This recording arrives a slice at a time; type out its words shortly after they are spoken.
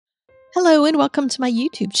Hello and welcome to my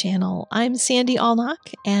YouTube channel. I'm Sandy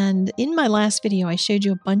Allnock, and in my last video I showed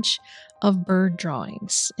you a bunch of bird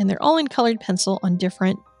drawings, and they're all in colored pencil on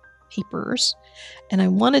different papers, and I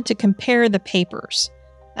wanted to compare the papers.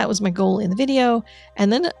 That was my goal in the video,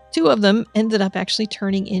 and then two of them ended up actually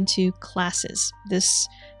turning into classes. This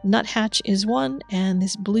nuthatch is one, and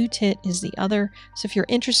this blue tit is the other, so if you're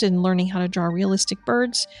interested in learning how to draw realistic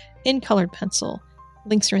birds in colored pencil,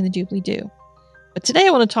 links are in the doobly-doo. But today I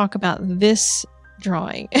want to talk about this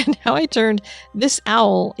drawing and how I turned this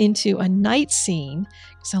owl into a night scene,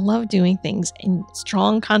 because I love doing things in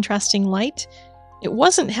strong contrasting light. It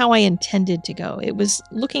wasn't how I intended to go. It was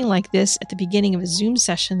looking like this at the beginning of a Zoom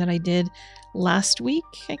session that I did last week,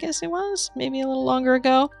 I guess it was, maybe a little longer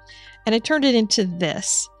ago. And I turned it into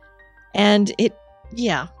this. And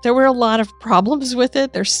there were a lot of problems with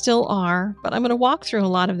it. There still are, but I'm going to walk through a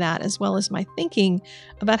lot of that as well as my thinking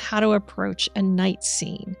about how to approach a night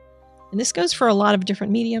scene. And this goes for a lot of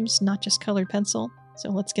different mediums, not just colored pencil. So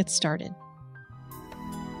let's get started.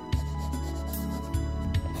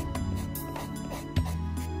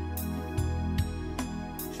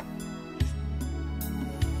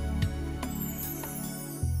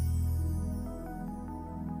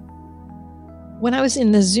 When I was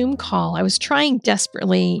in the Zoom call, I was trying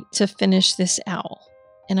desperately to finish this owl,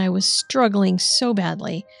 and I was struggling so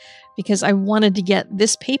badly because I wanted to get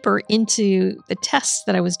this paper into the tests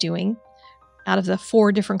that I was doing out of the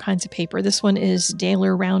 4 different kinds of paper. This one is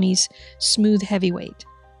Daler Rowney's Smooth Heavyweight,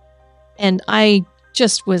 and I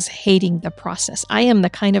just was hating the process. I am the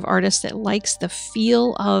kind of artist that likes the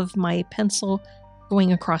feel of my pencil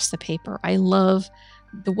going across the paper. I love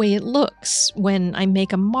the way it looks when I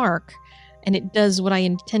make a mark and it does what I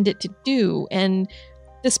intend it to do. And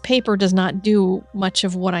this paper does not do much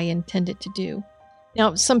of what I intend it to do.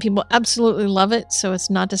 Now, some people absolutely love it, so it's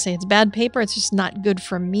not to say it's bad paper. It's just not good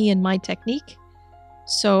for me and my technique.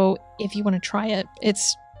 So if you want to try it,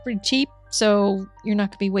 it's pretty cheap, so you're not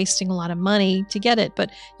going to be wasting a lot of money to get it, but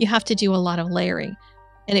you have to do a lot of layering.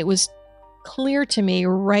 And it was clear to me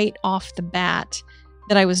right off the bat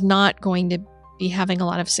that I was not going to be having a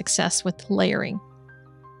lot of success with layering.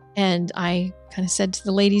 And I kind of said to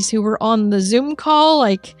the ladies who were on the Zoom call,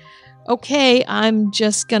 like, okay, I'm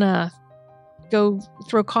just gonna go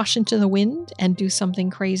throw caution to the wind and do something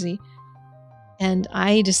crazy. And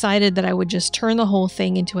I decided that I would just turn the whole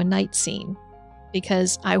thing into a night scene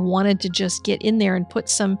because I wanted to just get in there and put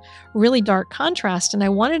some really dark contrast. And I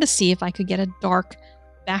wanted to see if I could get a dark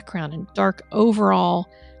background and dark overall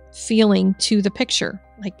feeling to the picture.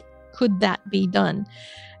 Like, could that be done?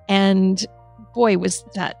 And boy, was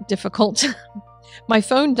that difficult. My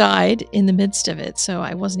phone died in the midst of it, so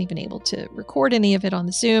I wasn't even able to record any of it on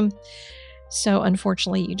the Zoom. So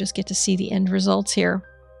unfortunately, you just get to see the end results here.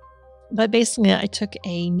 But basically, I took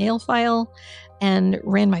a nail file and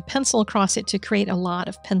ran my pencil across it to create a lot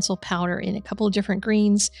of pencil powder in a couple of different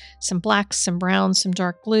greens, some blacks, some browns, some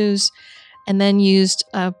dark blues, and then used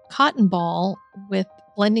a cotton ball with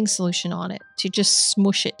blending solution on it to just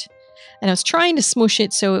smoosh it. And I was trying to smoosh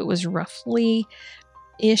it so it was roughly-ish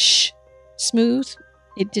smooth.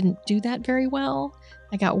 It didn't do that very well.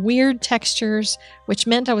 I got weird textures, which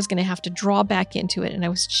meant I was going to have to draw back into it, and I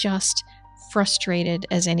was just frustrated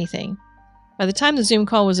as anything. By the time the Zoom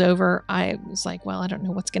call was over, I was like, well, I don't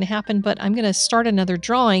know what's going to happen, but I'm going to start another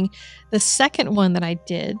drawing. The second one that I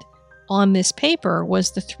did on this paper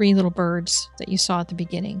was the 3 little birds that you saw at the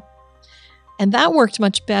beginning. And that worked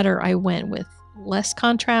much better. I went with less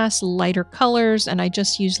contrast, lighter colors, and I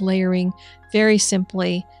just used layering very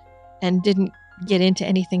simply and didn't get into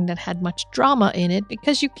anything that had much drama in it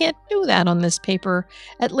because you can't do that on this paper,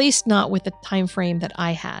 at least not with the time frame that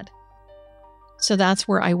I had. So that's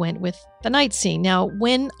where I went with the night scene. Now,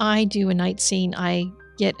 when I do a night scene, I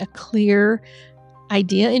get a clear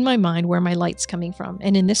idea in my mind where my light's coming from.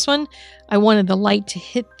 And in this one, I wanted the light to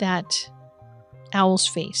hit that owl's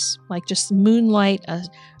face, like just moonlight,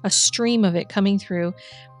 a stream of it coming through.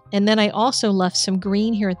 And then I also left some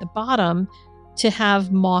green here at the bottom to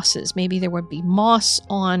have mosses. Maybe there would be moss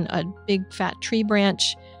on a big fat tree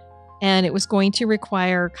branch, and it was going to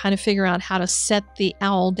require kind of figure out how to set the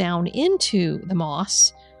owl down into the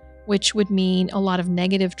moss, which would mean a lot of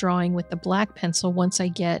negative drawing with the black pencil once I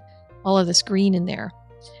get all of this green in there.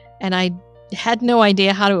 And I had no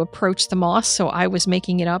idea how to approach the moss, so I was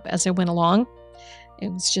making it up as I went along.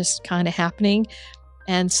 It was just kind of happening.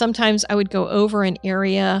 And sometimes I would go over an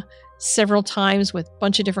area several times with a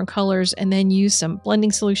bunch of different colors and then use some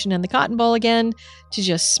blending solution in the cotton ball again to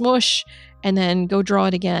just smush and then go draw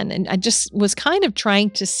it again. And I just was kind of trying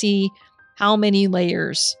to see how many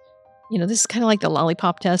layers, this is kind of like the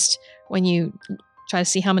lollipop test when you try to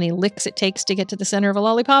see how many licks it takes to get to the center of a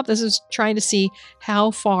lollipop. This is trying to see how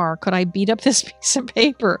far could I beat up this piece of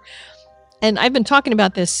paper. And I've been talking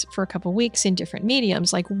about this for a couple weeks in different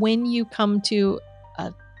mediums. Like when you come to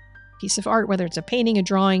a piece of art, whether it's a painting, a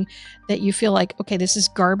drawing, that you feel like, okay, this is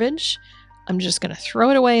garbage. I'm just going to throw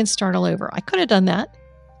it away and start all over. I could have done that.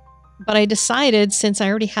 But I decided, since I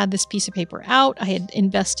already had this piece of paper out, I had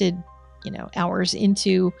invested, hours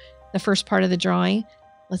into the first part of the drawing.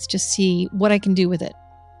 Let's just see what I can do with it.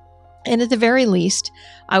 And at the very least,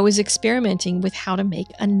 I was experimenting with how to make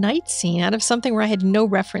a night scene out of something where I had no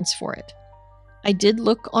reference for it. I did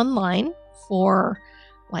look online for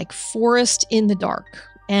like forest in the dark,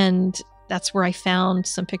 and that's where I found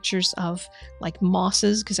some pictures of like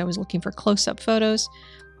mosses because I was looking for close-up photos.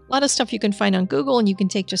 A lot of stuff you can find on Google, and you can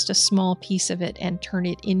take just a small piece of it and turn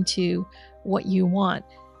it into what you want.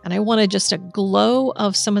 And I wanted just a glow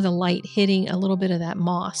of some of the light hitting a little bit of that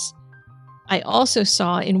moss. I also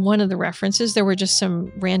saw in one of the references, there were just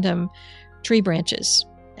some random tree branches,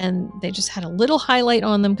 and they just had a little highlight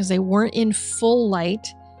on them because they weren't in full light.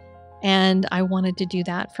 And I wanted to do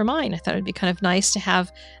that for mine. I thought it'd be kind of nice to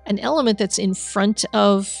have an element that's in front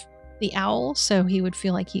of the owl, so he would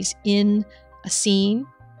feel like he's in a scene.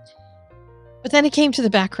 But then it came to the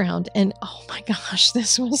background, and oh my gosh,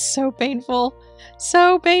 this was so painful.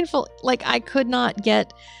 So painful. Like I could not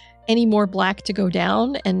get any more black to go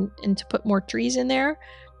down and to put more trees in there.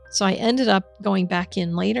 So I ended up going back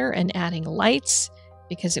in later and adding lights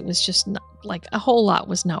because it was just not, like a whole lot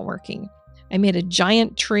was not working. I made a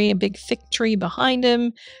giant tree, a big thick tree behind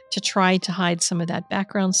him to try to hide some of that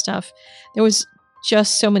background stuff. There was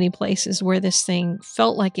just so many places where this thing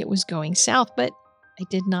felt like it was going south, but I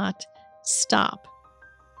did not stop.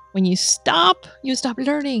 When you stop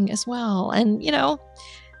learning as well. And,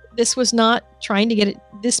 this was not trying to get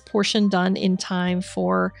this portion done in time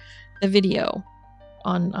for the video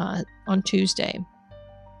on Tuesday.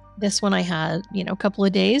 This one I had, a couple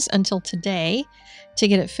of days until today to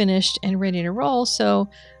get it finished and ready to roll. So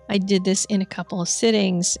I did this in a couple of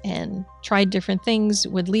sittings and tried different things,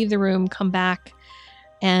 would leave the room, come back,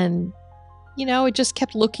 and, it just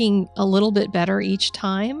kept looking a little bit better each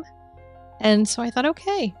time. And so I thought,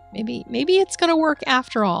 okay, maybe it's going to work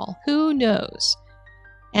after all. Who knows?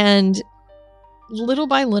 And little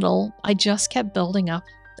by little, I just kept building up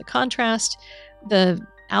the contrast. The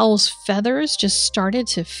owl's feathers just started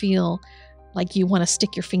to feel like you want to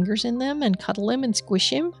stick your fingers in them and cuddle him and squish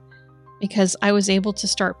him, because I was able to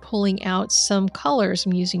start pulling out some colors.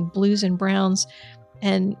 I'm using blues and browns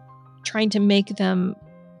and trying to make them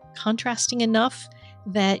contrasting enough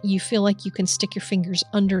that you feel like you can stick your fingers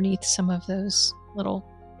underneath some of those little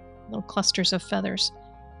clusters of feathers.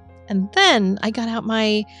 And then I got out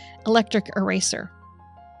my electric eraser.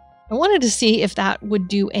 I wanted to see if that would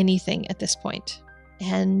do anything at this point.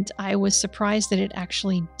 And I was surprised that it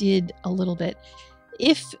actually did a little bit.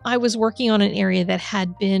 If I was working on an area that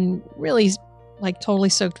had been really like totally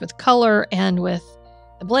soaked with color and with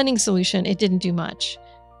the blending solution, it didn't do much.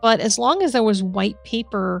 But as long as there was white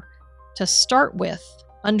paper to start with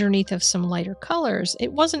underneath of some lighter colors,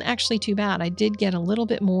 it wasn't actually too bad. I did get a little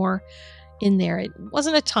bit more in there. It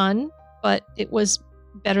wasn't a ton, but it was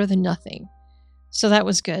better than nothing. So that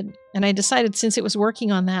was good. And I decided, since it was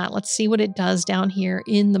working on that, let's see what it does down here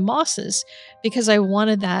in the mosses, because I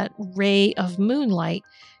wanted that ray of moonlight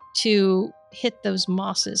to hit those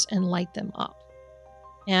mosses and light them up.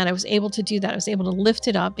 And I was able to do that. I was able to lift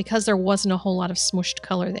it up because there wasn't a whole lot of smushed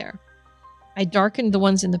color there. I darkened the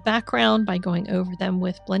ones in the background by going over them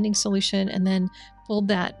with blending solution, and then pulled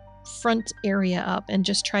that front area up and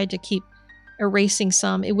just tried to keep erasing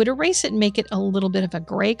some. It would erase it and make it a little bit of a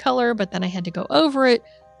gray color, but then I had to go over it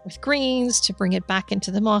with greens to bring it back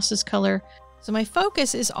into the mosses color. So my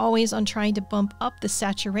focus is always on trying to bump up the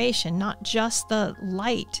saturation, not just the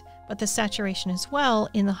light, but the saturation as well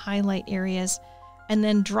in the highlight areas, and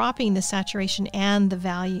then dropping the saturation and the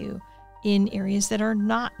value in areas that are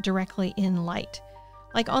not directly in light.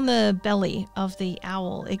 Like on the belly of the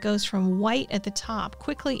owl, it goes from white at the top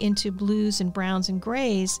quickly into blues and browns and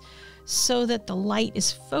grays, so that the light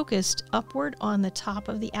is focused upward on the top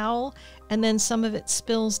of the owl, and then some of it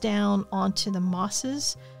spills down onto the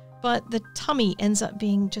mosses, but the tummy ends up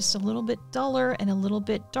being just a little bit duller and a little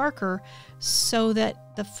bit darker, so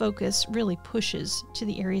that the focus really pushes to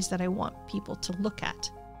the areas that I want people to look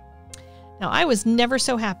at. Now, I was never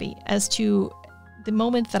so happy as to the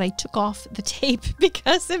moment that I took off the tape,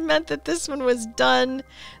 because it meant that this one was done.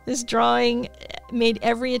 This drawing made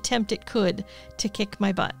every attempt it could to kick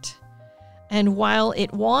my butt. And while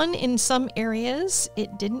it won in some areas,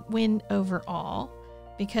 it didn't win overall.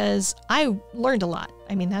 because I learned a lot.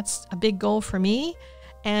 I mean, that's a big goal for me,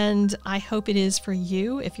 and I hope it is for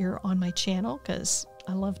you if you're on my channel, because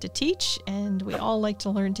I love to teach and we all like to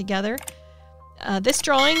learn together. This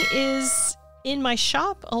drawing is in my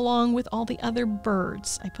shop along with all the other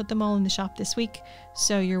birds. I put them all in the shop this week,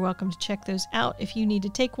 so you're welcome to check those out. If you need to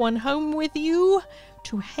take one home with you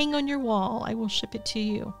to hang on your wall, I will ship it to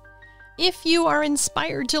you. If you are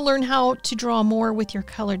inspired to learn how to draw more with your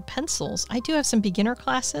colored pencils, I do have some beginner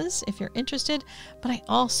classes if you're interested, but I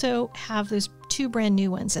also have those 2 brand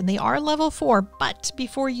new ones, and they are level 4. But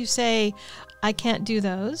before you say, I can't do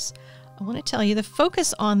those, I want to tell you the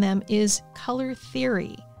focus on them is color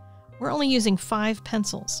theory. We're only using 5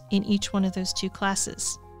 pencils in each one of those 2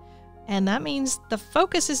 classes. And that means the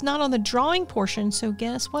focus is not on the drawing portion, so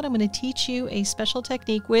guess what? I'm going to teach you a special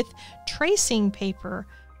technique with tracing paper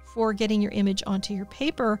for getting your image onto your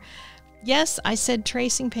paper. Yes, I said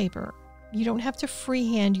tracing paper. You don't have to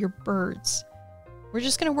freehand your birds. We're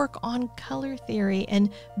just going to work on color theory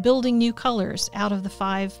and building new colors out of the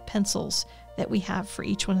 5 pencils that we have for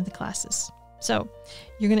each one of the classes. So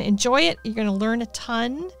you're going to enjoy it. You're going to learn a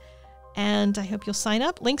ton, and I hope you'll sign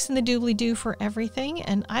up. Links in the doobly-doo for everything,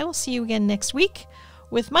 and I will see you again next week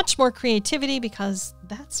with much more creativity, because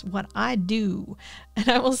that's what I do. And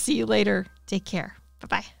I will see you later. Take care.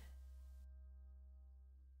 Bye-bye.